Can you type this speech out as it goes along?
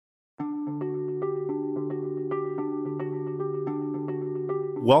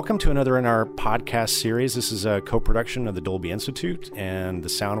Welcome to another in our podcast series. This is a co-production of the Dolby Institute and the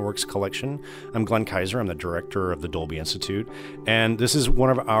Soundworks Collection. I'm Glenn Kaiser. I'm the director of the Dolby Institute. And this is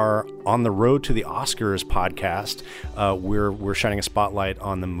one of our On the Road to the Oscars podcast. We're shining a spotlight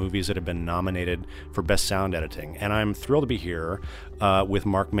on the movies that have been nominated for Best Sound Editing. And I'm thrilled to be here with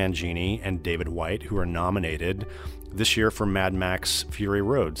Mark Mangini and David White, who are nominated this year for Mad Max Fury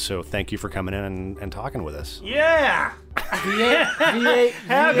Road. So thank you for coming in and talking with us. Yeah! V8.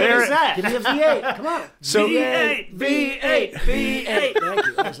 How good is that? Give me a V8. Come on. So, V8. Thank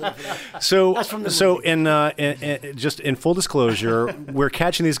you. So, That's from the so movie. in just in full disclosure, we're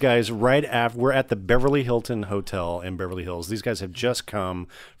catching these guys right after we're at the Beverly Hilton Hotel in Beverly Hills. These guys have just come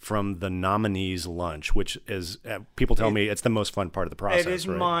from the nominees' lunch, which is people tell me it's the most fun part of the process. It is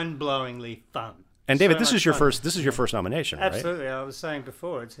right? mind-blowingly fun. And David, So this much is your fun. first. This is your first nomination, right? Absolutely. I was saying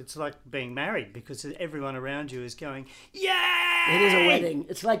before, it's like being married because everyone around you is going, yay! It is a wedding.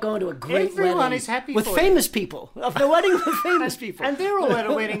 It's like going to a great Everyone wedding. is happy with for famous people. Of the wedding with famous people. And they're all at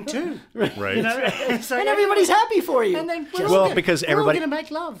a wedding too. Right. You know? So And everybody's happy for you. And then Because we're everybody- all going to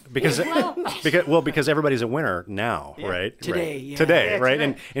make love. Because because everybody's a winner now, right? Today, right. yeah. Today, Yeah, right? today.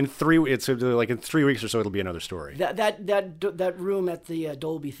 And in 3 weeks or so, it'll be another story. That room at the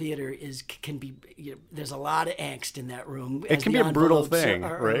Dolby Theater can be. There's a lot of angst in that room. It can be a brutal thing,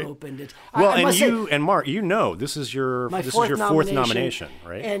 are right? Opened. Well, I and must you say, and Mark, this is your my fourth nomination,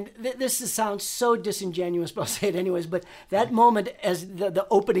 right? And sounds so disingenuous, but I'll say it anyways. But that moment, as the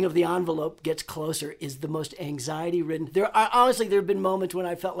opening of the envelope gets closer, is the most anxiety-ridden. There have been moments when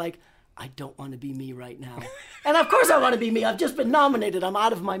I felt like I don't want to be me right now, and of course I want to be me. I've just been nominated. I'm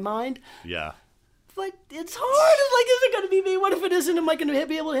out of my mind. Yeah. But it's hard. It's like, is it going to be me? What if it isn't? Am I going to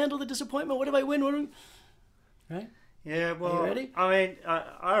be able to handle the disappointment? What if I win? Right? Yeah, well, Are you ready? I mean, I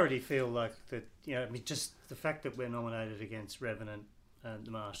already feel like that, just the fact that we're nominated against Revenant and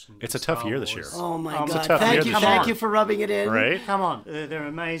The Martian. It's a Star tough year this Wars. year. Oh my It's a God! tough year Thank this you, year. thank you for rubbing it in. Right? Come on, they're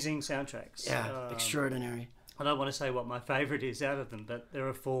amazing soundtracks. Yeah, extraordinary. I don't want to say what my favourite is out of them, but there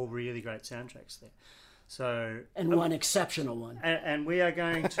are 4 really great soundtracks there. So And one exceptional one. and we are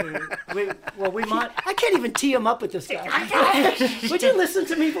going to we might. I can't even tee him up with this guy. Would you listen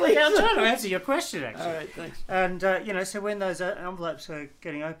to me, please? Yeah, I'm trying to answer your question actually. All right, thanks. And so when those envelopes are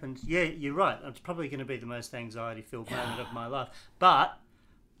getting opened, yeah, you're right. It's probably going to be the most anxiety-filled moment of my life, but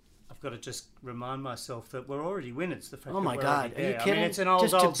I've got to just remind myself that we're already winners. The fact Oh my that we're God, already are you there. I kidding? mean, it's an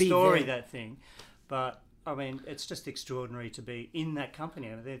Just to old be story, there. that thing, but I mean, it's just extraordinary to be in that company.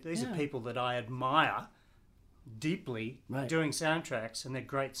 I mean, these are people that I admire deeply Right. doing soundtracks, and they're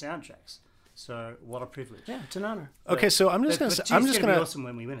great soundtracks. So what a privilege. Yeah, it's an honor. Okay, so I'm just But gonna it's gonna be awesome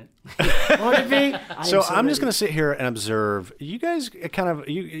when we win it. Won't it be? So I'm just gonna sit here and observe. You guys kind of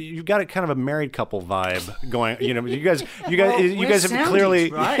you've got a kind of a married couple vibe going. You guys have clearly.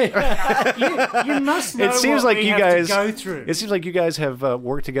 Right? you must know. It seems what like we you have guys to go through. It seems like you guys have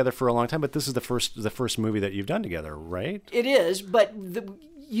worked together for a long time, but this is the first movie that you've done together, right? It is, but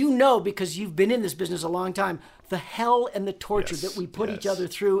because you've been in this business a long time, the hell and the torture Yes, that we put each yes, other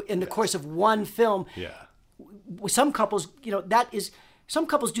through in the course of one film. Yeah. Some couples, some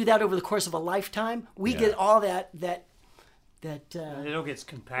couples do that over the course of a lifetime. We get all that. It all gets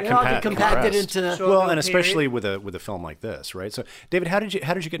compacted. It all get compacted compressed. into. Sure. Well, little and especially period. with a film like this, right? So, David, how did you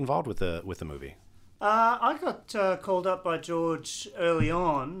get involved with the movie? I got called up by George early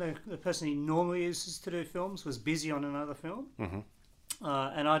on. The person he normally uses to do films was busy on another film. Mm-hmm.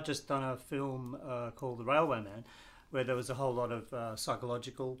 And I'd just done a film called The Railway Man, where there was a whole lot of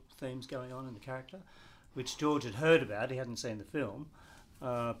psychological themes going on in the character, which George had heard about. He hadn't seen the film.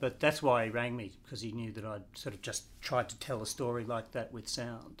 But that's why he rang me, because he knew that I'd sort of just tried to tell a story like that with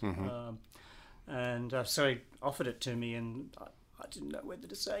sound. Mm-hmm. So he offered it to me, and I didn't know whether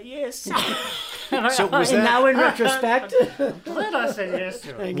to say yes. So was that Now in retrospect, Glad I said yes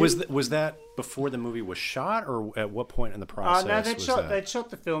to it. was that before the movie was shot, or at what point in the process? No, was they'd shot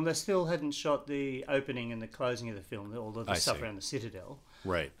the film. They still hadn't shot the opening and the closing of the film, all of the I stuff see. around the Citadel.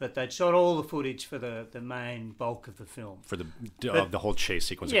 Right. But they'd shot all the footage for the main bulk of the film. For the whole chase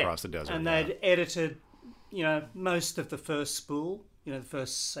sequence across the desert. And yeah. they'd edited, most of the first spool. The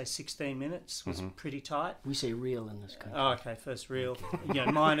first, say, 16 minutes was pretty tight. we say real in this country. Oh, okay, first reel,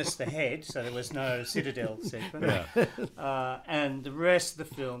 minus the head, so there was no Citadel sequence. And the rest of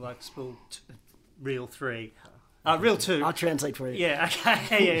the film, like reel 3, reel 2. I'll translate for you. Yeah,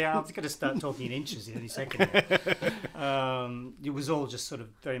 okay, yeah. I'm going to start talking in inches in any second. It was all just sort of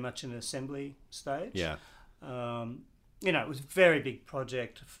very much an assembly stage. Yeah. It was a very big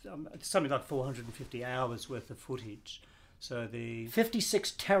project, something like 450 hours worth of footage. So the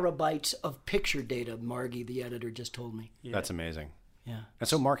 56 terabytes of picture data, Margie, the editor, just told me. yeah. That's amazing. Yeah. And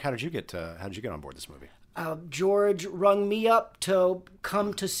so, Mark, how did you get on board this movie? George rung me up to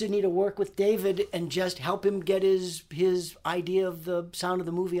come to Sydney to work with David and just help him get his idea of the sound of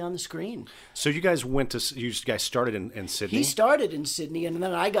the movie on the screen. So you guys started in Sydney? He started in Sydney, and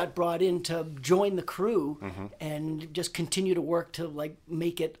then I got brought in to join the crew and just continue to work to like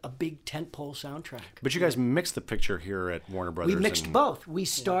make it a big tentpole soundtrack. But you guys mixed the picture here at Warner Brothers. We mixed both. We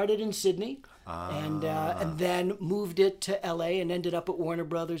started in Sydney and then moved it to LA and ended up at Warner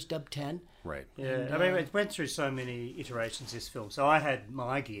Brothers Dub 10. Right. Yeah, I mean, it went through so many iterations, this film. So I had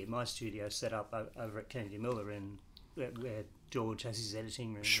my studio set up over at Kennedy Miller, where George has his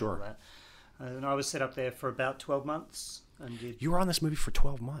editing room and all that. And I was set up there for about 12 months. You were on this movie for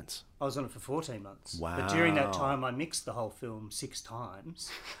 12 months? I was on it for 14 months. Wow. But during that time, I mixed the whole film 6 times.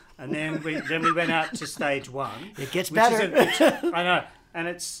 And then we went out to stage 1. It gets better. I know. And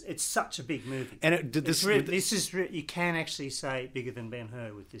it's such a big movie. And you can actually say bigger than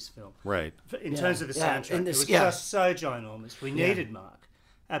Ben-Hur with this film, right? In terms of the soundtrack, it was just so ginormous. We needed Mark,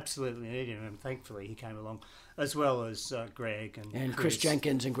 absolutely needed him. And thankfully, he came along, as well as Greg and Chris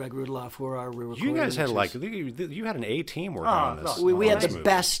Jenkins and Greg Rudoloff were our re-recording. You guys had you had an A team working on this. We had the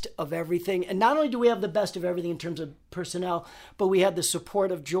best of everything, and not only do we have the best of everything in terms of personnel, but we had the support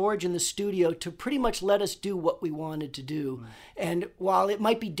of George in the studio to pretty much let us do what we wanted to do. And while it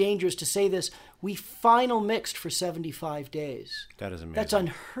might be dangerous to say this, we final mixed for 75 days. That is amazing. That's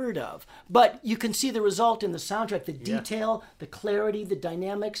unheard of. But you can see the result in the soundtrack. The detail, the clarity, the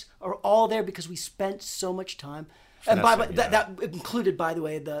dynamics are all there because we spent so much time. And that included, by the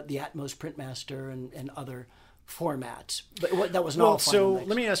way, the Atmos Printmaster and other formats. But that wasn't all final mix.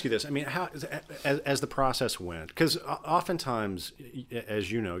 Let me ask you this. I mean, how as the process went, because oftentimes,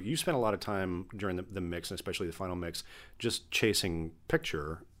 as you know, you spend a lot of time during the mix, and especially the final mix, just chasing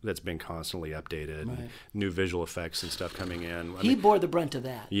picture that's been constantly updated, and new visual effects and stuff coming in. He bore the brunt of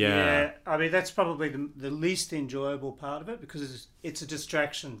that. Yeah. I mean, that's probably the least enjoyable part of it, because it's a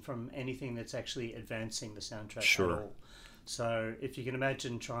distraction from anything that's actually advancing the soundtrack at all. So if you can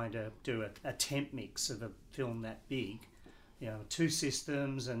imagine trying to do a temp mix of a film that big, 2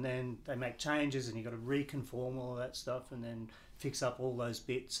 systems, and then they make changes and you've got to reconform all of that stuff and then fix up all those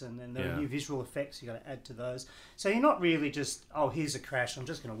bits, and then there are new visual effects you've got to add to those. So you're not really just, here's a crash, I'm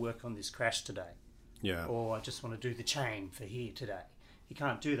just going to work on this crash today. Yeah. Or I just want to do the chain for here today. You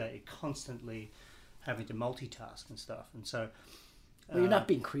can't do that. You're constantly having to multitask and stuff. And so... Well, you're not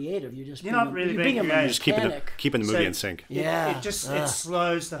being creative. You're not really being creative. You're just keeping the movie in sync. It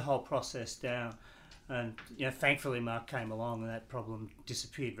slows the whole process down, and thankfully Mark came along and that problem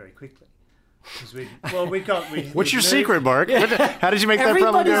disappeared very quickly. What's your secret, Mark? How did you make that problem go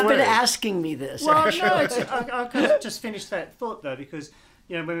away? Everybody's been asking me this. Well, I could just finish that thought though, because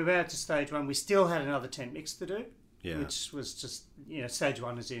when we went out to stage 1, we still had another temp mix to do, which was just stage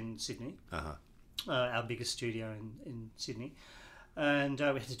 1 is in Sydney, our biggest studio in Sydney. And we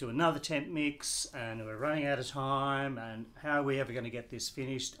had to do another temp mix, and we were running out of time, and how are we ever going to get this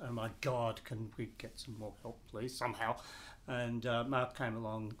finished? Oh my God, can we get some more help, please, somehow? And Mark came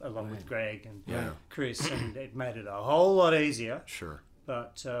along with Greg and Chris, and it made it a whole lot easier. Sure.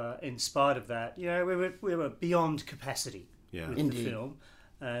 But in spite of that, we were beyond capacity with the film.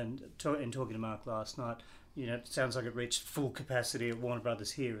 And in talking to Mark last night, it sounds like it reached full capacity at Warner Brothers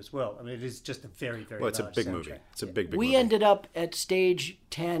here as well. I mean, it is just a very, very large it's a big soundtrack. movie. It's a big movie. We ended up at stage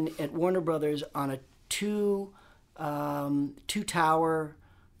 10 at Warner Brothers on a two tower.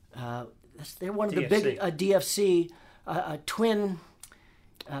 They're one of the big DFC twin.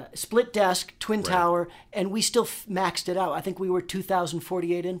 Split desk, twin tower, and we still maxed it out. I think we were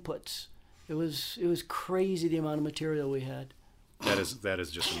 2,048 inputs. It was crazy the amount of material we had. That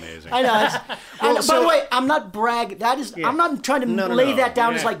is just amazing. I know. By the way, I'm not bragging. I'm not trying to lay that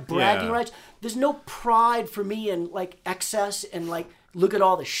down as like bragging rights. There's no pride for me in like excess and like look at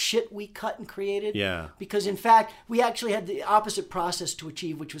all the shit we cut and created. Yeah. Because in fact, we actually had the opposite process to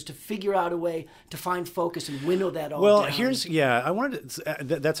achieve, which was to figure out a way to find focus and winnow that all down. Well, I wanted to,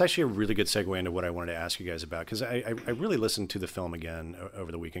 that's actually a really good segue into what I wanted to ask you guys about, because I really listened to the film again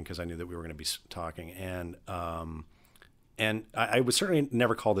over the weekend because I knew that we were going to be talking, and I would certainly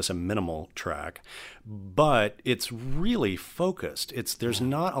never call this a minimal track, but it's really focused. There's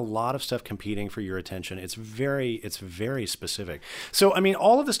not a lot of stuff competing for your attention. It's very specific. So, I mean,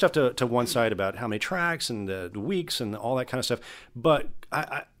 all of the stuff to one side about how many tracks and the weeks and all that kind of stuff. But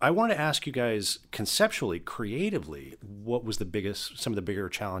I want to ask you guys conceptually, creatively, what was some of the bigger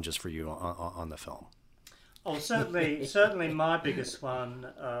challenges for you on the film? Oh, certainly my biggest one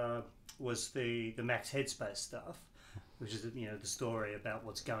was the Max Headspace stuff, which is the story about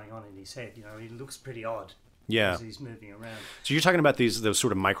what's going on in his head. He looks pretty odd Yeah. as he's moving around. So you're talking about those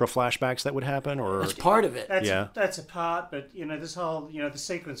sort of micro flashbacks that would happen, or That's part of it. That's a part, but this whole the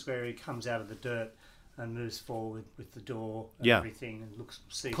sequence where he comes out of the dirt and moves forward with the door and everything and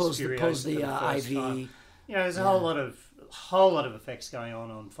sees pulls the Furiosa IV. time. There's a whole lot of effects going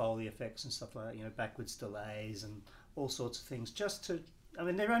on Foley effects and stuff like that. Backwards delays and all sorts of things.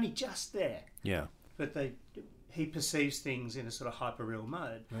 They're only just there. Yeah. But he perceives things in a sort of hyper-real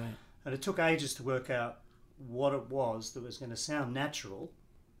mode. Right. And it took ages to work out what it was that was going to sound natural,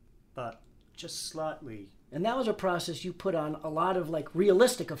 but just slightly. And that was a process you put on a lot of like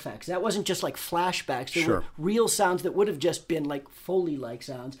realistic effects. That wasn't just like flashbacks. There were real sounds that would have just been like Foley-like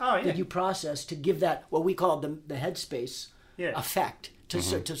sounds that you processed to give that what we call the headspace effect to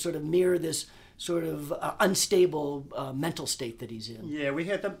sort of mirror this sort of unstable mental state that he's in. Yeah, we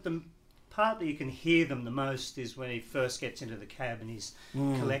had the part that you can hear them the most is when he first gets into the cab and he's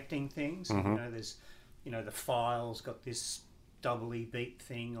collecting things. There's the file's got this doubly beat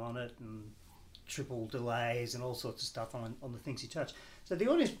thing on it and triple delays and all sorts of stuff on the things you touch. So the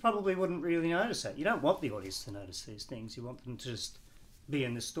audience probably wouldn't really notice that. You don't want the audience to notice these things. You want them to just be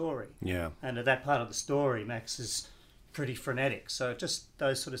in the story. Yeah. And at that part of the story, Max is pretty frenetic. So just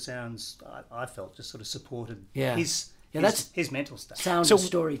those sort of sounds, I felt, just sort of supported his mental stuff. Sound of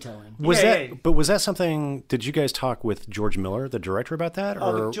storytelling. Was that something? Did you guys talk with George Miller, the director, about that?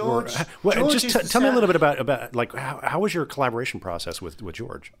 George just tell me a little bit about like how was your collaboration process with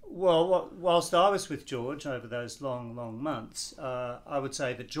George? Well, whilst I was with George over those long months, I would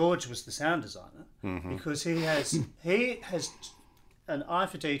say that George was the sound designer because he has an eye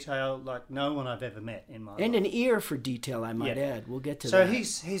for detail like no one I've ever met in my life. And an ear for detail, I might add. We'll get to that. So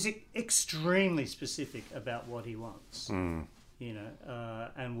he's extremely specific about what he wants, and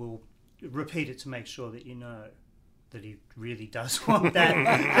will repeat it to make sure that you know that he really does want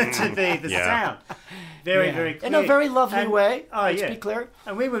that to be the sound. Very clear. In a very lovely way. Let's be clear.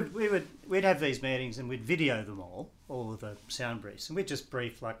 And we'd have these meetings and we'd video them all of the sound briefs, and we'd just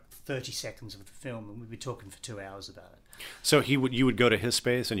brief like 30 seconds of the film, and we'd be talking for 2 hours about it. So you would go to his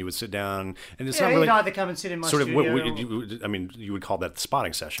space and you would sit down, and it's not he'd really either come and sit in my studio. you would call that the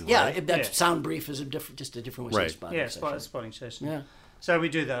spotting session, yeah, right? That sound brief is just a different way of spotting session. Spotting session. Yeah. So we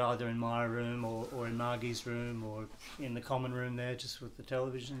do that either in my room or in Margie's room or in the common room there, just with the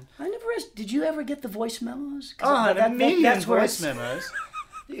television. I never asked, did you ever get the voice memos? That's voice memos.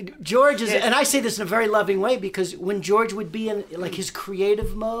 George is, and I say this in a very loving way, because when George would be in like his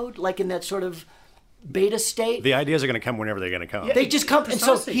creative mode, like in that sort of beta state, the ideas are going to come whenever they're going to come. They just come, and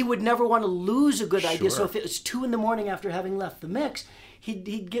so he would never want to lose a good idea. So if it was 2 a.m. after having left the mix,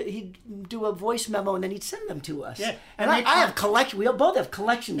 he'd do a voice memo and then he'd send them to us. Yeah, and I have collection. We both have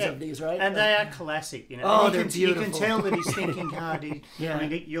collections of these, right? And they are classic. Oh, they're beautiful. You can tell that he's thinking hard. I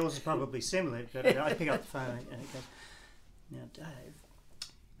mean, yours is probably similar. But I pick up the phone and it goes, "Now, Dave."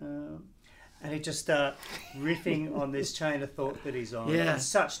 And he'd just start riffing on this chain of thought that he's on in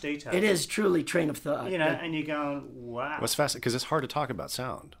such detail. It is truly train of thought. And you're going, wow. What's fascinating, because it's hard to talk about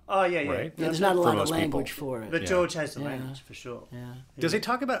sound. Oh, yeah. Right? Yeah, there's not a lot of language for it. But George has the language, for sure. Yeah. Does he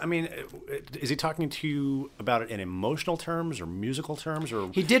talk about, is he talking to you about it in emotional terms or musical terms?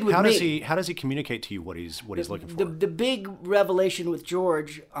 Or he did with me. How does he communicate to you what he's looking for? The big revelation with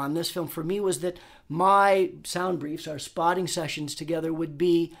George on this film for me was that my sound briefs, our spotting sessions together, would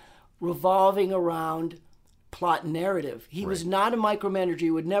be revolving around plot and narrative. He was not a micromanager.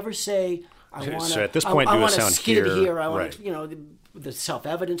 He would never say, I want at this point, do a sound here. I want the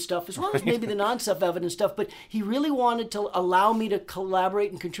self-evident stuff, as well as maybe the non-self-evident stuff. But he really wanted to allow me to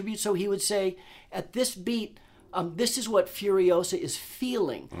collaborate and contribute. So he would say, at this beat, this is what Furiosa is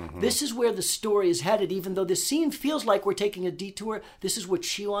feeling. This is where the story is headed. Even though the scene feels like we're taking a detour, this is what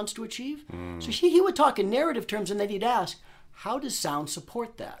she wants to achieve. So he would talk in narrative terms, and then he'd ask, how does sound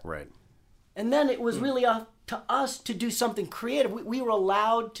support that? Right. And then it was really up to us to do something creative. We were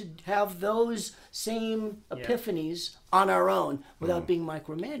allowed to have those same epiphanies on our own without being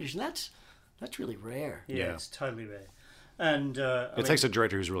micromanaged. And that's really rare. Yeah, it's totally rare. And it takes a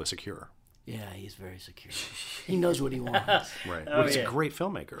director who's really secure. Yeah, he's very secure. He knows what he wants. Right. But he's a great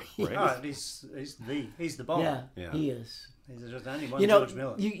filmmaker, right? He's the bomb. Yeah, he is. There's only one George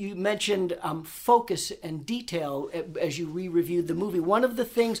Miller. You mentioned focus and detail as you re-reviewed the movie. One of the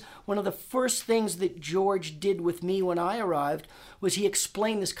first things that George did with me when I arrived was he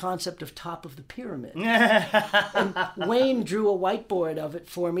explained this concept of top of the pyramid. And Wayne drew a whiteboard of it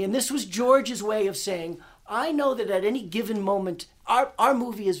for me. And this was George's way of saying, I know that at any given moment, our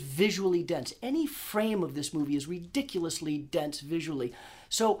movie is visually dense. Any frame of this movie is ridiculously dense visually.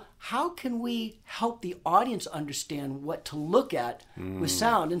 So how can we help the audience understand what to look at with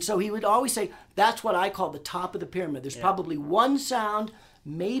sound? And so he would always say, that's what I call the top of the pyramid. There's probably one sound,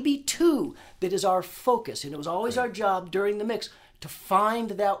 maybe two, that is our focus. And it was always our job during the mix to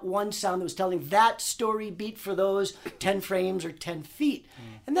find that one sound that was telling that story beat for those 10 frames or 10 feet.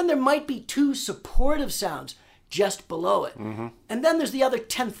 And then there might be two supportive sounds just below it. And then there's the other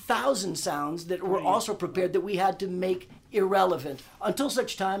 10,000 sounds that were also prepared that we had to make irrelevant until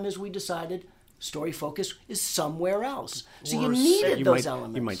such time as we decided story focus is somewhere else. So you needed those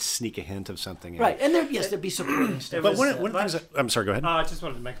elements. You might sneak a hint of something. Right, and there'd be supporting stuff. But one of the things I'm sorry, go ahead. I just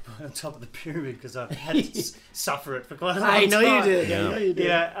wanted to make a point on top of the pyramid because I've had to suffer it for quite a long I time. know you did. Yeah. I know you did.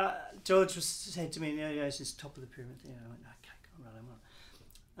 Yeah, George said to me, it's this top of the pyramid. I went, okay, go on,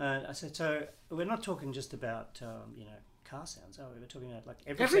 right, I'm on. I said, so we're not talking just about, car sounds, are we? We're talking about like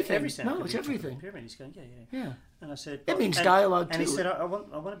Everything. every sound. No, could it's be top of the everything. pyramid. He's going, yeah. And I said, It means dialogue and too. he said, I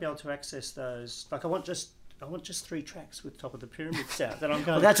want to be able to access those. Like, I want just 3 tracks with top of the pyramid sound. And I'm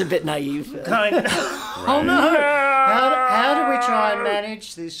going, Well, that's a bit naive. oh no! How do we try and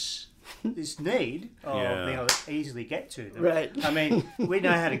manage this need of being able to easily get to them? Right. I mean, we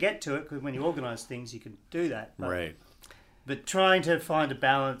know how to get to it because when you organise things, you can do that. Right. But trying to find a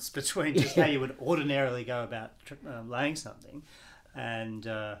balance between just how you would ordinarily go about laying something, and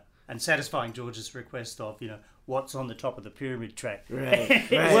satisfying George's request of what's on the top of the pyramid track. Right.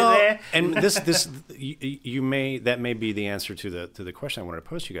 Well, and this that may be the answer to the question I wanted to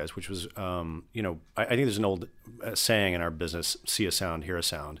pose to you guys, which was I think there's an old saying in our business: see a sound, hear a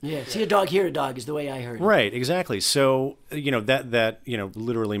sound. Yeah, see a dog, hear a dog is the way I heard it. Right, exactly. So that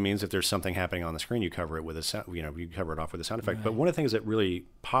literally means if there's something happening on the screen, you cover it with a sound. You cover it off with a sound effect. Right. But one of the things that really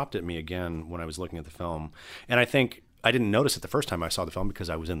popped at me again when I was looking at the film, and I think I didn't notice it the first time I saw the film because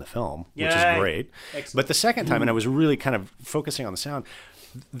I was in the film, which is great. Excellent. But the second time, and I was really kind of focusing on the sound,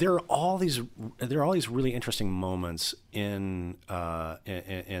 there are all these really interesting moments in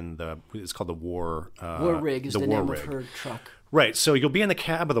the it's called the war rig is the name of her truck. Right. So you'll be in the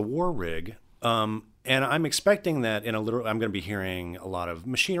cab of the war rig. And I'm expecting that I'm going to be hearing a lot of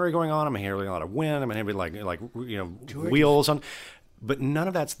machinery going on. I'm hearing a lot of wind. I'm going to be wheels on. But none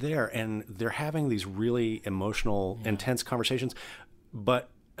of that's there, and they're having these really emotional, intense conversations.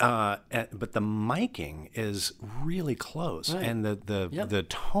 But the miking is really close, and the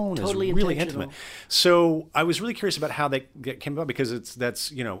tone Totally is really intimate. So I was really curious about how they came about, because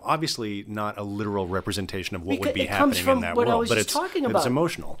that's obviously not a literal representation of what would be happening in that world, but it's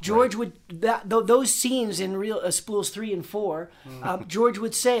emotional. George would those scenes in spools 3 and 4. George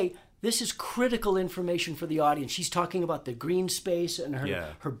would say, this is critical information for the audience. She's talking about the green space and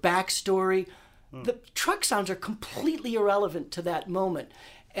her backstory. The truck sounds are completely irrelevant to that moment.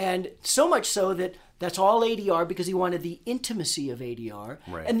 And so much so that that's all ADR because he wanted the intimacy of ADR.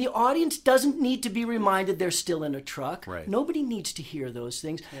 Right. And the audience doesn't need to be reminded they're still in a truck. Right. Nobody needs to hear those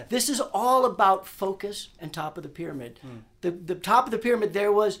things. Yeah. This is all about focus and top of the pyramid. The top of the pyramid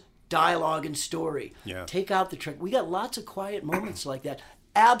there was dialogue and story. Yeah. Take out the truck. We got lots of quiet moments like that.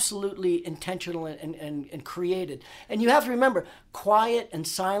 Absolutely intentional and created. And you have to remember, quiet and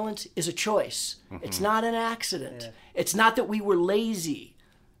silence is a choice. It's not an accident. Yeah. It's not that we were lazy.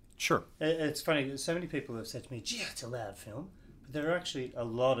 Sure. It's funny, so many people have said to me, gee, it's a loud film. But there are actually a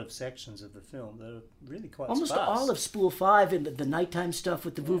lot of sections of the film that are really quite almost sparse. All of Spool 5 and the nighttime stuff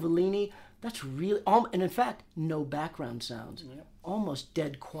with the Vuvellini, that's really, and in fact, no background sounds. Yep. Almost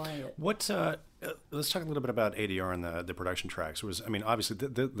dead quiet. Let's talk a little bit about ADR and the production tracks. Obviously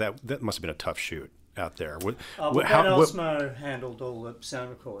that must have been a tough shoot out there. Ben Osmo handled all the sound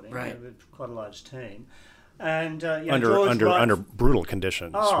recording. Right. Quite a large team. And under brutal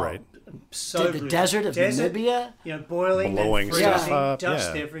conditions, right? So the desert of Namibia, boiling, blowing stuff up,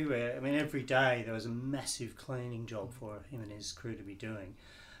 dust everywhere. I mean, every day there was a massive cleaning job for him and his crew to be doing.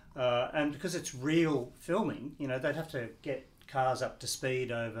 And because it's real filming, they'd have to get cars up to speed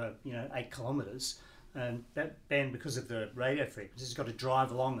over 8 kilometres, and that Ben, because of the radio frequencies, has got to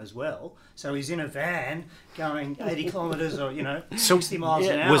drive along as well. So he's in a van going 80 kilometres or 60 miles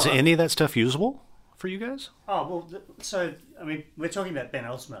an hour. Was any of that stuff usable for you guys? Oh well, we're talking about Ben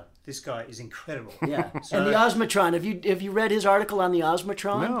Osmo. This guy is incredible. Yeah, and the Osmotron. Have you read his article on the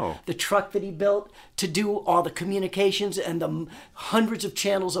Osmotron? No. The truck that he built to do all the communications and the hundreds of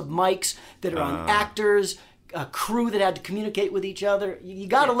channels of mics that are on actors. A crew that had to communicate with each other. You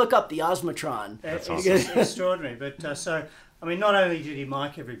got to look up the Osmotron. That's awesome. It's extraordinary. But not only did he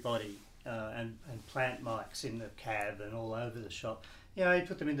mic everybody and plant mics in the cab and all over the shop, he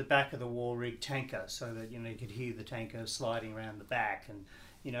put them in the back of the war rig tanker so that you could hear the tanker sliding around the back and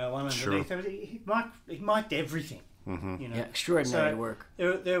one underneath. Sure. He mic'd everything. You know? Yeah, extraordinary So work.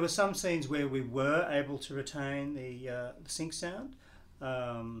 There were some scenes where we were able to retain the sync sound.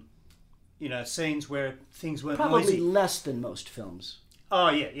 You know, scenes where things weren't Probably noisy. less than most films. Oh,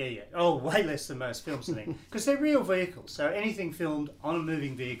 yeah. Oh, way less than most films, I think. Because they're real vehicles. So anything filmed on a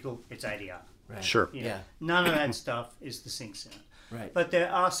moving vehicle, it's ADR. Right. Sure. You know, Yeah. None of that stuff is the sync sound. Right. But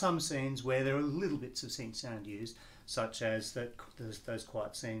there are some scenes where there are little bits of sync sound used, such as those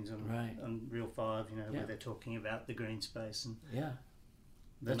quiet scenes on Reel 5, you know, where they're talking about the green space. And Yeah.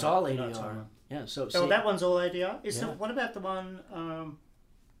 the That's night- all the ADR. nighttime one. Yeah. So That one's all ADR? Yeah. What about the one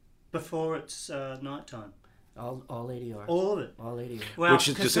before it's nighttime? all ADR. All of it. All ADR. Well, Which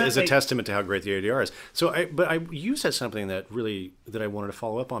is just is a certainly- testament to how great the ADR is. So, you said something that I wanted to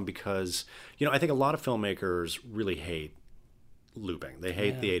follow up on because I think a lot of filmmakers really hate looping. They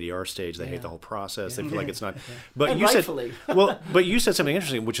hate the ADR stage. They hate the whole process. They feel like it's not. But And you rightfully. said but you said something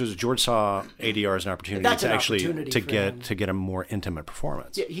interesting, which was George saw ADR as an opportunity That's to an actually opportunity to for get him. to get a more intimate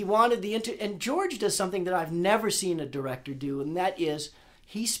performance. Yeah, he wanted and George does something that I've never seen a director do, and that is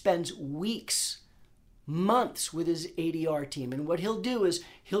he spends weeks, months with his ADR team. And what he'll do is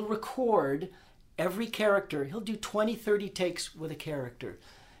he'll record every character. He'll do 20, 30 takes with a character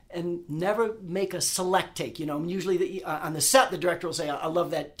and never make a select take. Usually on the set, the director will say, I love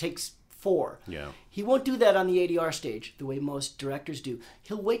that, takes 4. Yeah. He won't do that on the ADR stage the way most directors do.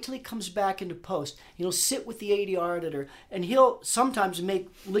 He'll wait till he comes back into post. He'll sit with the ADR editor, and he'll sometimes make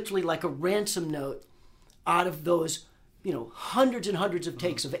literally like a ransom note out of those, hundreds and hundreds of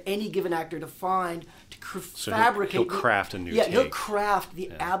takes of any given actor to find, to fabricate. He'll craft a new Yeah, he'll take. craft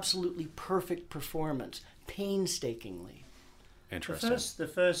the absolutely perfect performance, painstakingly. Interesting.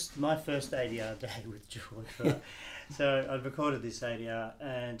 My first ADR day with George. So I'd recorded this ADR,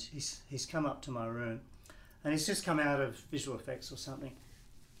 and he's come up to my room, and he's just come out of visual effects or something,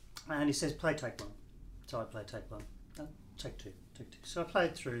 and he says, "Play take 1." So I play take 1. Take 2. So I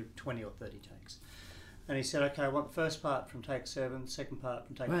played through 20 or 30 takes. And he said, "Okay, I want the first part from take 7, second part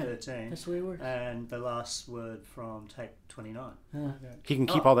from take 13. That's the way it works. And the last word from take 29. He can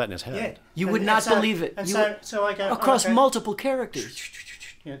keep all that in his head. Yeah. You would not believe it. And You so I go, across okay, multiple characters.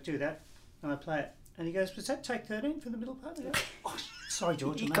 do that. And I play it. And he goes, "Was that take 13 for the middle part?" I go, "Oh, sorry,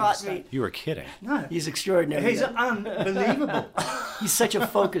 George. He I made a caught mistake." me. You were kidding. No. He's extraordinary. He's unbelievable. He's such a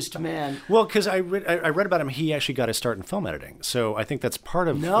focused man. Well, because I read about him, he actually got his start in film editing. So I think that's part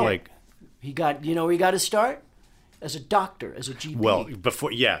of No. like. He got, where he got his start? As a doctor, as a GP. Well,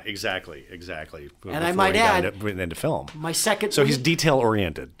 exactly. And I might add, into film. my second. So he's detail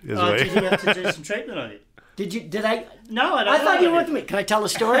oriented. Did you have to do some treatment on it? Did I? No, I don't I know. thought you were with me. Can I tell a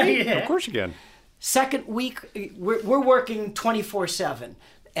story? Yeah. Of course you can. Second week, we're working 24/7,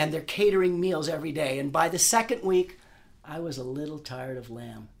 and they're catering meals every day. And by the second week, I was a little tired of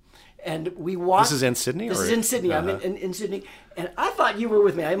lamb. And we walked. This is in Sydney? This or? is in Sydney. I'm in Sydney. And I thought you were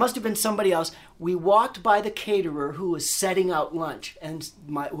with me. It must have been somebody else. We walked by the caterer who was setting out lunch. And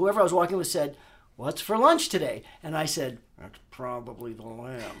whoever I was walking with said, "What's for lunch today?" And I said, "That's probably the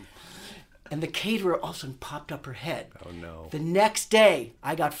lamb." And the caterer all of a sudden popped up her head. Oh, no. The next day,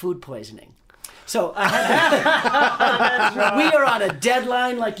 I got food poisoning. So I had we are on a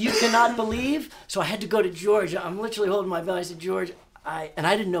deadline like you cannot believe. So I had to go to George. I'm literally holding my belly. I said, "George," I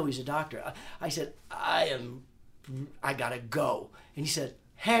didn't know he was a doctor. I said, I gotta go. And he said,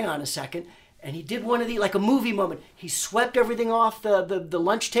 "Hang on a second." And he did one of the, like a movie moment. He swept everything off the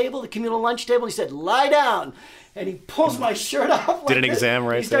lunch table, the communal lunch table. He said, "Lie down." And he pulls my shirt off. Did an exam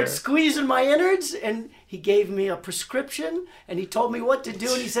right He starts there. squeezing my innards, and he gave me a prescription, and he told me what to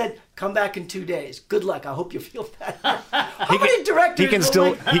do, and he said, "Come back in 2 days. Good luck. I hope you feel better." How many directors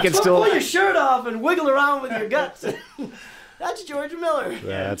pull your shirt off and wiggle around with your guts? That's George Miller.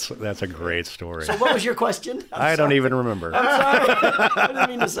 That's a great story. So what was your question? I don't even remember. I'm sorry. I didn't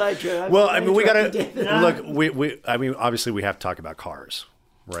mean to sidetrack. Well, I mean, we got to David. look. I mean, obviously, we have to talk about cars,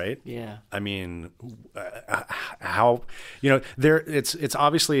 right? Yeah. I mean, how it's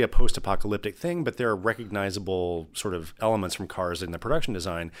obviously a post-apocalyptic thing, but there are recognizable sort of elements from cars in the production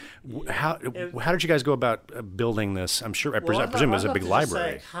design. How did you guys go about building this? I'm sure I presume it was a big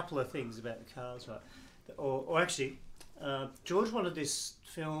library. Say a couple of things about the cars, right? Or actually, George wanted this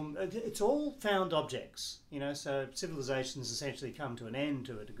film. It's all found objects, So civilization's essentially come to an end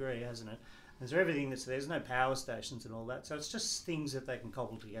to a degree, hasn't it? And so everything there's no power stations and all that. So it's just things that they can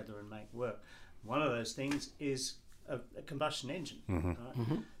cobble together and make work. One of those things is a combustion engine. Right?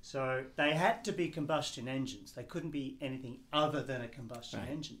 Mm-hmm. So they had to be combustion engines. They couldn't be anything other than a combustion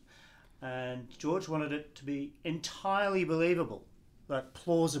engine. And George wanted it to be entirely believable, like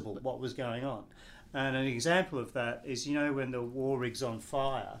plausible, what was going on. And an example of that is, when the war rig's on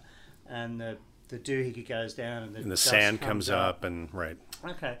fire and the the doohickey goes down and the And the dust sand comes up, and right.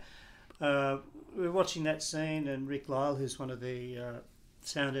 Okay. We were watching that scene, and Rick Lyle, who's one of the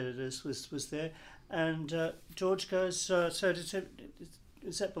sound editors, was there. And George goes, so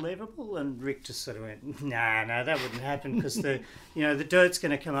is that believable? And Rick just sort of went, nah, that wouldn't happen because the dirt's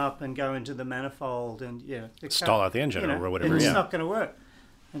going to come up and go into the manifold and Stall out the engine or whatever. It's Yeah. not going to work.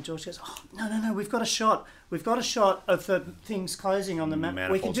 And George goes, oh, no, we've got a shot. We've got a shot of the things closing on the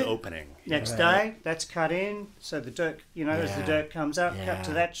Manifold's we can do opening. Next day, that's cut in. So the dirt, as the dirt comes up, cut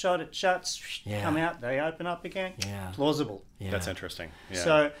to that shot, it shuts, come out, they open up again. Yeah. Plausible. Yeah. That's interesting. Yeah.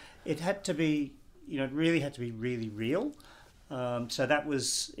 So it had to be, it really had to be really real. So that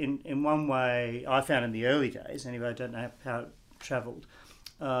was, in one way, I found in the early days, anyway, I don't know how it travelled,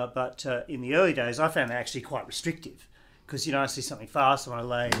 but in the early days, I found that actually quite restrictive. Because, I see something fast, I want to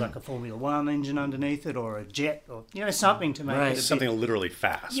lay like a Formula One engine underneath it or a jet or, something to make it a something bit, literally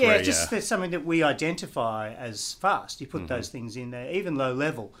fast. yeah, right? just there's something that we identify as fast. You put those things in there, even low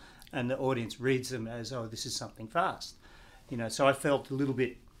level, and the audience reads them as, oh, this is something fast. So I felt a little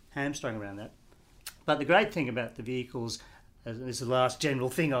bit hamstrung around that. But the great thing about the vehicles, and this is the last general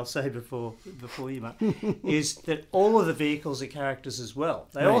thing I'll say before you, Mark, is that all of the vehicles are characters as well.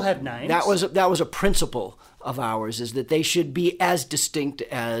 They all have names. That was a principle of ours, is that they should be as distinct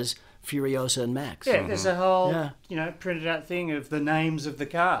as Furiosa and Max. Yeah, there's a whole, printed out thing of the names of the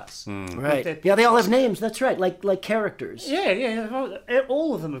cars. Right. Yeah, they all have names. That's right, like characters. Yeah.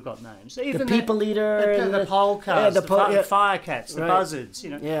 All of them have got names. Even the people eater, the pole cars, the fire cats, the right. buzzards.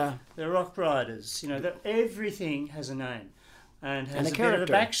 the rock riders. Everything has a name and has a bit of a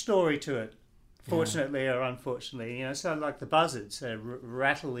character. backstory to it. Fortunately or unfortunately, so like the buzzards, they're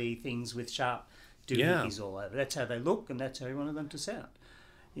rattly things with sharp doohickeys all over. That's how they look, and that's how we wanted them to sound.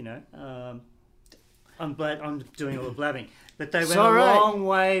 I'm doing all the blabbing, but they went long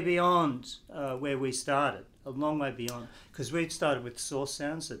way beyond where we started. A long way beyond, because we'd started with source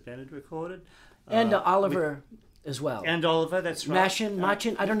sounds that Ben had recorded, and Oliver as well. And Oliver, that's right.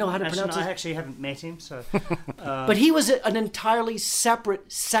 Machin, I don't know how to pronounce it. I actually haven't met him, so. But he was an entirely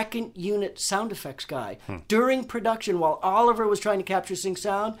separate second unit sound effects guy. During production, while Oliver was trying to capture sync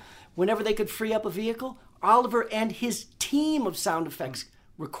sound, whenever they could free up a vehicle, Oliver and his team of sound effects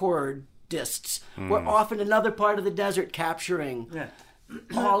recordists were off in another part of the desert capturing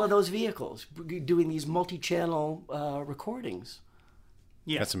all of those vehicles, doing these multi-channel recordings.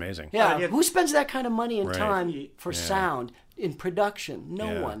 Yeah. That's amazing. Yeah. Who spends that kind of money and Right. time for sound in production?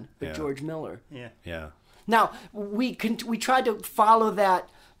 No one but George Miller. Yeah. Now we tried to follow that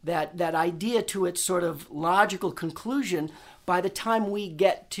idea to its sort of logical conclusion. By the time we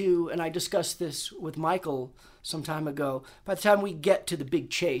get to, and I discussed this with Michael some time ago, by the time we get to the big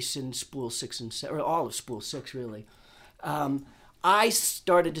chase in Spool 6 and 7, or all of Spool 6 really, I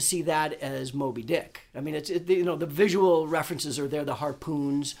started to see that as Moby Dick. I mean, the visual references are there, the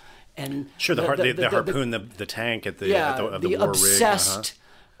harpoons and Sure, the harpoon, the tank at the war obsessed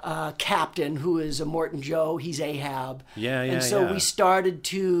captain who is a Morton Joe. He's Ahab. And so we started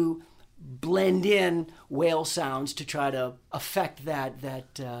to blend in whale sounds to try to affect that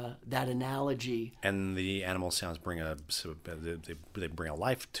analogy. And the animal sounds bring a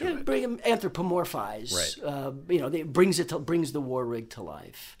life to it. Bring them anthropomorphize. Right. It brings the war rig to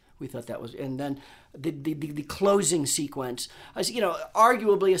life. We thought that was, and then the closing sequence,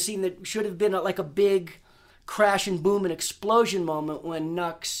 arguably a scene that should have been like a big crash and boom and explosion moment when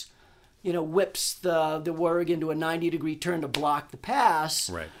Nux, whips the war rig into a 90-degree turn to block the pass.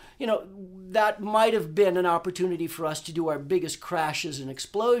 Right. That might have been an opportunity for us to do our biggest crashes and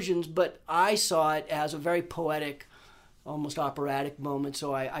explosions, but I saw it as a very poetic, almost operatic moment.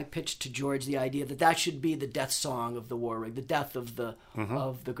 So I pitched to George the idea that should be the death song of the war rig, the death of the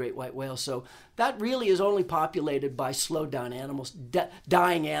great white whale. So that really is only populated by slowed down animals,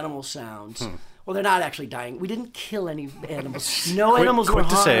 dying animal sounds. Well, they're not actually dying. We didn't kill any animals. No animals were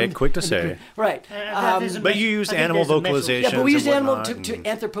harmed. Quick to say. Right. But you used animal vocalizations. Yeah, but we used animal to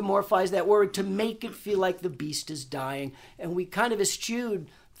anthropomorphize that word to make it feel like the beast is dying. And we kind of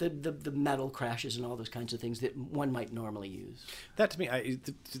eschewed the metal crashes and all those kinds of things that one might normally use. That to me,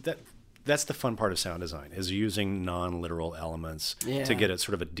 that's the fun part of sound design, is using non-literal elements to get it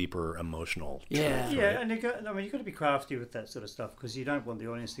sort of a deeper emotional truth. And you've got to be crafty with that sort of stuff, because you don't want the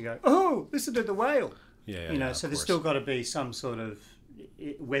audience to go, oh, listen to the whale. So there's still got to be some sort of,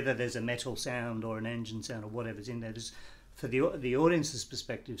 whether there's a metal sound or an engine sound or whatever's in there, for the audience's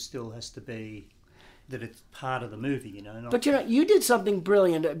perspective still has to be that it's part of the movie, you know. But you did something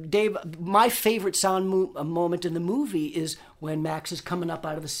brilliant, Dave. My favorite sound moment in the movie is when Max is coming up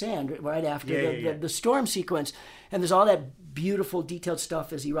out of the sand right after the storm sequence, and there's all that beautiful detailed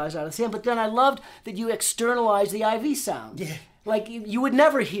stuff as he rises out of the sand. But then I loved that you externalized the IV sound. Yeah. Like you would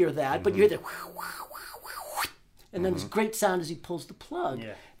never hear that, but you hear the and then this great sound as he pulls the plug.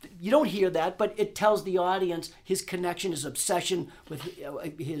 Yeah. You don't hear that, but it tells the audience his connection, his obsession with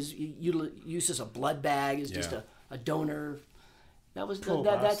his use as a blood bag, as just a donor. That was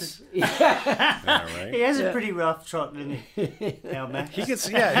that's Right. He has a pretty rough trot, doesn't he? Now, Max.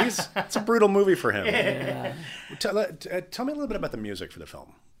 It's a brutal movie for him. Yeah. Tell me a little bit about the music for the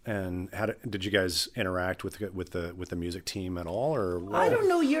film. And how did you guys interact with the music team at all, or? I don't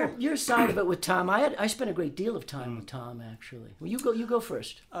know your side of it with Tom. I spent a great deal of time with Tom, actually. Well, you go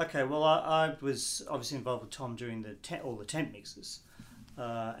first. Okay, well, I was obviously involved with Tom during all the temp mixes,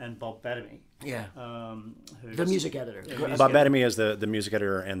 and Bob Badamy. Yeah. The music editor. Bob Badamy as the music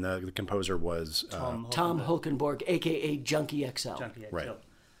editor, and the composer was Tom Hulkenborg, a.k.a. Junkie XL. Junkie XL. Right.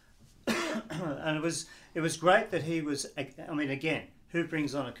 And it was great that he was. I mean, again, who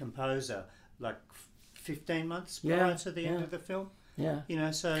brings on a composer like 15 months prior to the end of the film? Yeah. You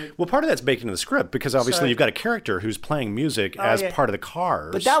know, so... Well, part of that's baked into the script, because obviously you've got a character who's playing music as part of the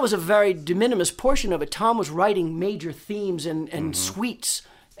cars. But that was a very de minimis portion of it. Tom was writing major themes and suites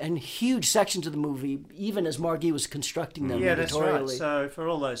and huge sections of the movie, even as Margee was constructing them editorially. That's right. So for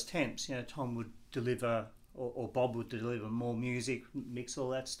all those temps, you know, Tom would deliver, or Bob would deliver more music, mix all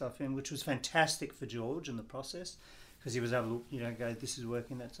that stuff in, which was fantastic for George in the process, because he was able to, you know, go, this is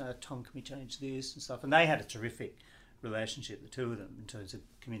working, that's Tom, can we change this and stuff. And they had a terrific relationship, the two of them, in terms of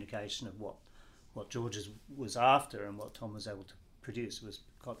communication of what George was after and what Tom was able to produce. It was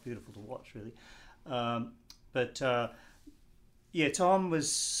quite beautiful to watch, really. Tom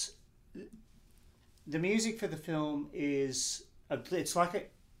was... The music for the film is... It's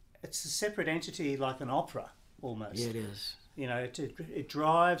a separate entity, like an opera, almost. Yeah, it is. You know, it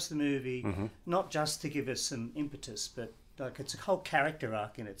drives the movie, not just to give us some impetus, but like it's a whole character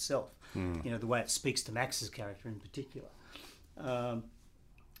arc in itself. You know, the way it speaks to Max's character in particular.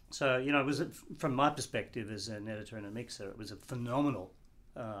 So, you know, it was, from my perspective as an editor and a mixer, it was a phenomenal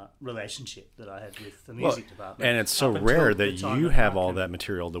relationship that I had with the music department. And it's so rare that you have all that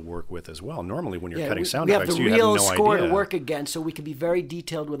material to work with as well. Normally, when you're cutting sound effects, you have no idea. We have the real score to work against, so we can be very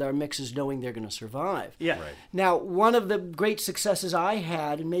detailed with our mixes, knowing they're going to survive. Yeah. Right. Now, one of the great successes I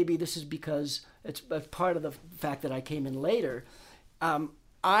had, and maybe this is because it's part of the fact that I came in later,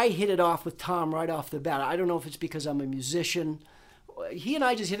 I hit it off with Tom right off the bat. I don't know if it's because I'm a musician. He and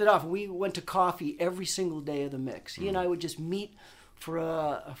I just hit it off. We went to coffee every single day of the mix. He and I would just meet for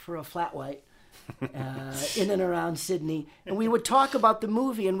a flat white in and around Sydney, and we would talk about the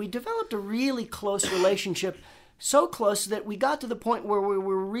movie, and we developed a really close relationship, so close that we got to the point where we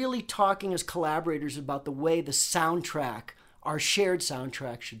were really talking as collaborators about the way the soundtrack, our shared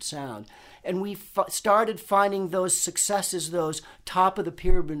soundtrack, should sound. And we started finding those successes, those top of the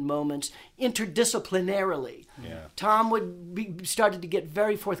pyramid moments, interdisciplinarily. Yeah. Tom started to get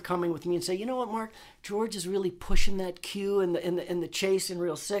very forthcoming with me and say, you know what, Mark, George is really pushing that cue in the chase in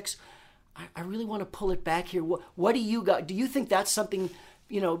Reel 6. I really want to pull it back here. What do you got? Do you think that's something,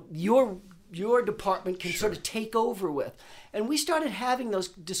 you know, your department can sort of take over with? And we started having those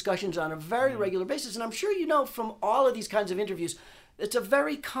discussions on a very regular basis. And I'm sure you know from all of these kinds of interviews, it's a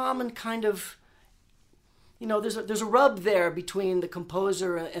very common kind of, you know, there's a rub there between the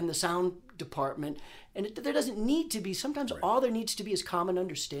composer and the sound department, and there doesn't need to be. Sometimes all there needs to be is common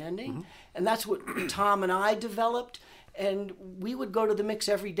understanding, and that's what Tom and I developed. And we would go to the mix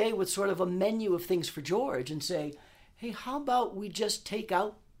every day with sort of a menu of things for George and say, hey, how about we just take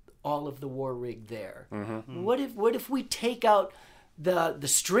out all of the war rig there? What if we take out the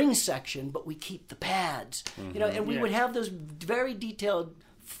string section, but we keep the pads? You know, and we would have those very detailed,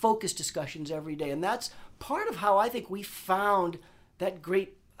 focused discussions every day, and that's part of how I think we found that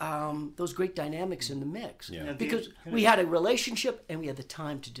great those great dynamics in the mix. Yeah. Because we had a relationship and we had the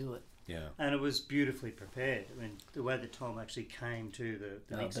time to do it. Yeah. And it was beautifully prepared. I mean, the way that Tom actually came to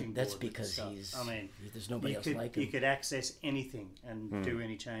the mixing board. That's because there's nobody else like him. You could access anything and do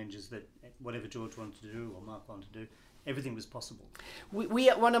any changes that whatever George wanted to do or Mark wanted to do. Everything was possible. We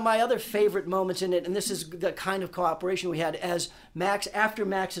one of my other favorite moments in it, and this is the kind of cooperation we had, after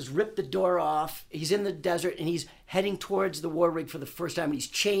Max has ripped the door off, he's in the desert and he's heading towards the war rig for the first time. He's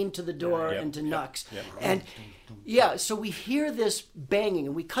chained to the door and to Nux. And so we hear this banging,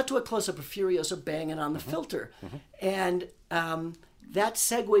 and we cut to a close-up of Furiosa banging on the filter. And that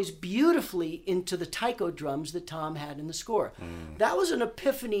segues beautifully into the taiko drums that Tom had in the score. That was an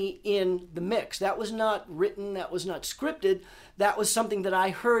epiphany in the mix. That was not written, that was not scripted. That was something that I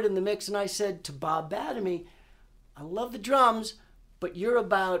heard in the mix, and I said to Bob Badamy, I love the drums, but you're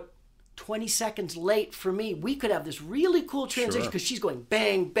about 20 seconds late for me. We could have this really cool transition because she's going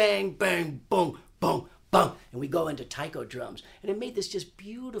bang, bang, bang, boom, boom, boom, and we go into taiko drums, and it made this just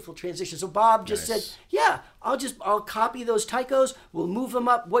beautiful transition. So Bob just said, "Yeah, I'll copy those taikos. We'll move them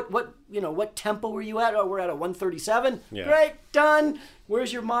up. What tempo were you at? Oh, we're at a 137. Yeah. Great, done.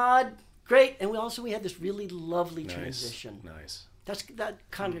 Where's your mod? Great." And we had this really lovely transition. Nice. That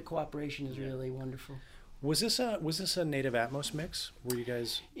kind of cooperation is really wonderful. Was this a Native Atmos mix? Were you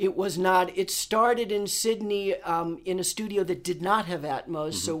guys? It was not. It started in Sydney in a studio that did not have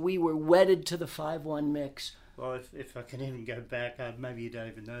Atmos, so we were wedded to the 5.1 mix. Well, if I can even go back, maybe you don't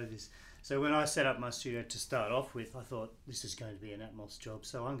even know this. So when I set up my studio to start off with, I thought this is going to be an Atmos job,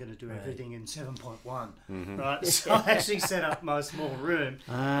 so I'm going to do everything in 7.1. Right? So I actually set up my small room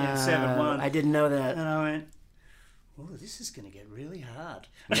in 7.1. I didn't know that. And I went, oh, this is going to get really hard.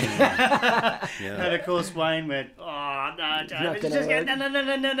 Yeah. And of course Wayne went, oh, no, don't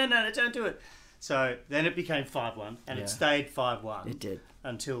do it. So then it became 5.1, and it stayed 5.1. It did.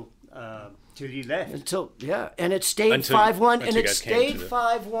 Until you left. And it stayed 5.1, and it stayed the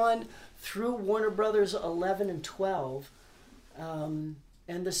 5.1 through Warner Brothers 11 and 12.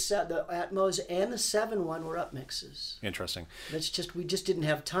 And the Atmos and the 7.1 were up mixes. Interesting. We just didn't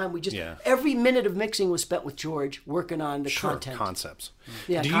have time. Every minute of mixing was spent with George working on the concepts.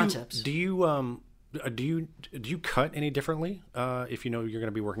 Yeah, concepts. Do you cut any differently if you know you're going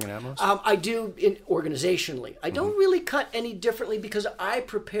to be working in Atmos? I do organizationally. I don't really cut any differently because I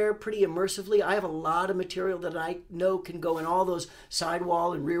prepare pretty immersively. I have a lot of material that I know can go in all those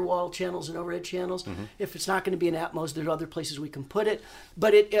sidewall and rear wall channels and overhead channels. If it's not going to be in Atmos, there's other places we can put it.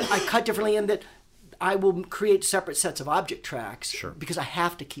 But I cut differently in that I will create separate sets of object tracks because I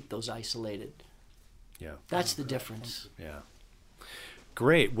have to keep those isolated. Yeah. That's the difference. Yeah.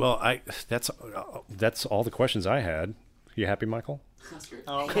 Great. Well, that's all the questions I had. You happy, Michael? That's great.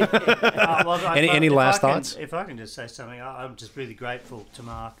 Any last thoughts? If I can just say something, I'm just really grateful to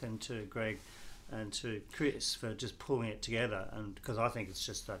Mark and to Greg and to Chris for just pulling it together, and because I think it's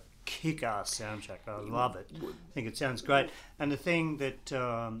just a kick-ass soundtrack. I love it. I think it sounds great. And the thing that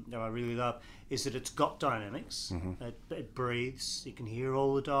I really love is that it's got dynamics. It breathes. You can hear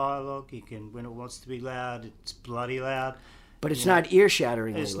all the dialogue. You can, when it wants to be loud, it's bloody loud. But it's not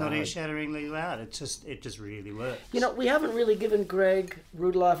ear-shatteringly loud. It's not ear-shatteringly loud. It just really works. We haven't really given Greg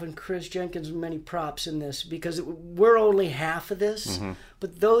Rudloff and Chris Jenkins many props in this because we're only half of this.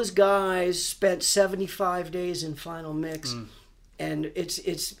 But those guys spent 75 days in final mix, and it's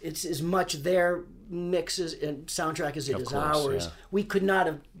as much their mixes and soundtrack as it is ours. Yeah. We could not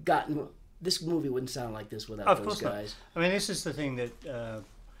have gotten this movie. Wouldn't sound like this without those guys. Not. I mean, this is the thing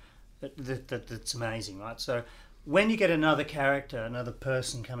that's amazing, right? So, when you get another character, another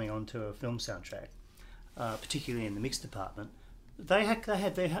person coming onto a film soundtrack, particularly in the mix department, they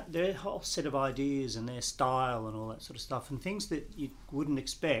had their whole set of ideas and their style and all that sort of stuff, and things that you wouldn't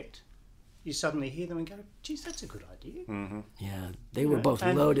expect. You suddenly hear them and go, geez, that's a good idea. Yeah, they were both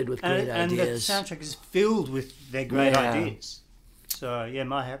loaded with great ideas. And the soundtrack is filled with their great ideas. So,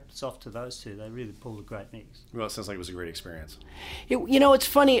 my hat's off to those two. They really pulled a great mix. Well, it sounds like it was a great experience. It's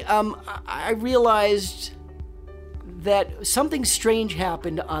funny. I realized that something strange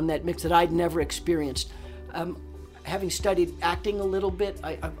happened on that mix that I'd never experienced. Having studied acting a little bit,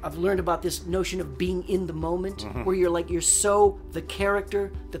 I've learned about this notion of being in the moment, where you're so the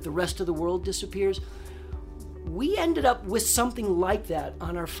character that the rest of the world disappears. We ended up with something like that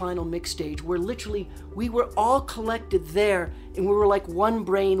on our final mix stage, where literally we were all collected there, and we were like one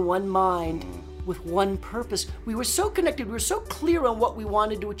brain, one mind, with one purpose. We were so connected, we were so clear on what we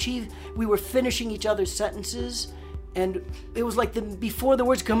wanted to achieve. We were finishing each other's sentences, and it was like before the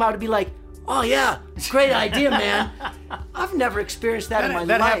words come out, it'd be like, oh yeah, great idea, man. I've never experienced that in my life.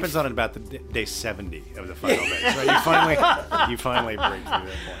 That happens on about the day 70 of the final mix. Right? You finally break through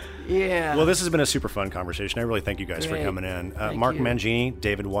that point. Yeah. Well, this has been a super fun conversation. I really thank you guys for coming in. Mark you. Mangini,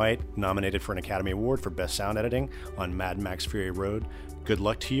 David White, nominated for an Academy Award for Best Sound Editing on Mad Max Fury Road. Good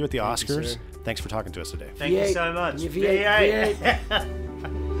luck to you at the Oscars. Thanks for talking to us today. Thank you so much. V8.